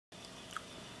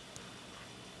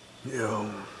Yo,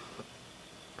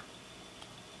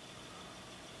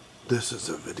 this is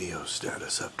a video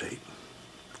status update,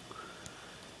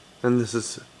 and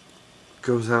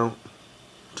goes out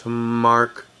to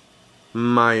Mark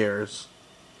Myers.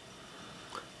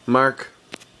 Mark,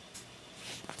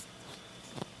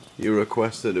 you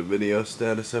requested a video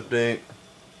status update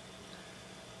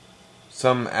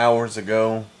some hours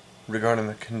ago regarding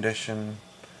the condition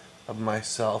of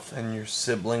myself and your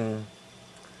sibling.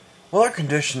 Well, our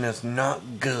condition is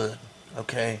not good,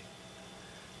 okay?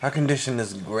 Our condition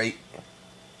is great.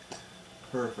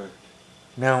 Perfect.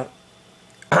 Now,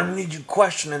 I don't need you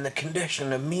questioning the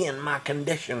condition of me and my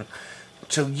condition,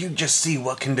 so you just see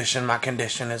what condition my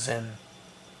condition is in.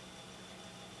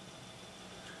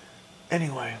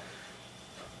 Anyway,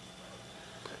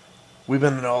 we've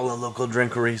been at all the local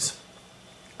drinkeries.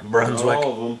 Brunswick. Not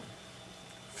all of them.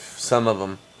 Some of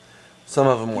them. Some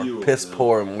of them were piss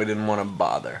poor and we didn't want to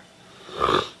bother.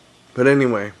 But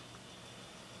anyway,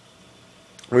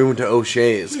 we went to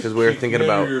O'Shea's because we were thinking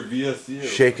about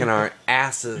shaking our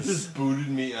asses. You just booted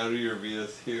me out of your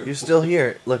VSU. You're still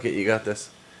here. Look at you, got this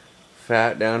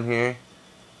fat down here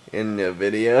in the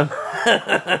video.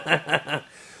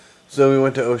 So we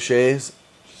went to O'Shea's.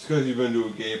 Just because you've been to a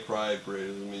gay pride parade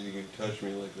doesn't mean you can touch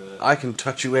me like that. I can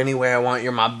touch you any way I want.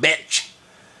 You're my bitch.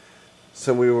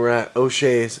 So we were at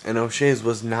O'Shea's, and O'Shea's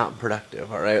was not productive,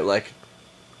 alright? Like,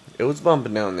 it was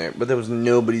bumping down there, but there was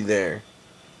nobody there.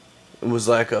 It was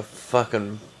like a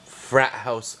fucking frat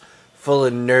house full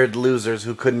of nerd losers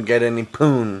who couldn't get any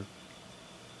poon.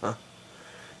 Huh?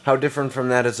 How different from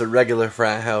that is a regular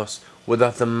frat house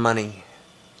without the money.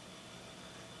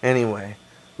 Anyway,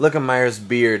 look at Myers'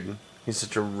 beard. He's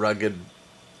such a rugged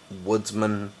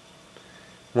woodsman.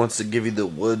 Wants to give you the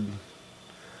wood.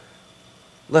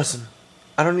 Listen,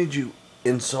 I don't need you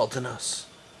insulting us,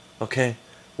 okay?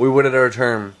 We waited our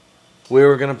term. We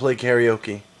were gonna play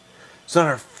karaoke. It's not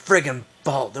our friggin'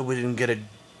 fault that we didn't get a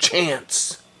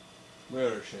chance. We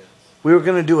had our chance. We were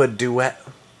gonna do a duet.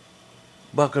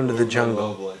 Welcome to the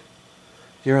jungle. Lovely.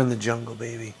 You're in the jungle,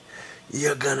 baby.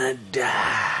 You're gonna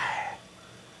die.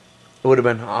 It would have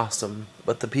been awesome.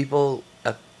 But the people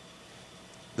at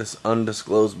this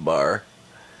undisclosed bar,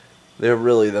 they're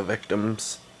really the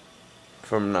victims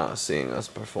from not seeing us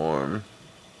perform.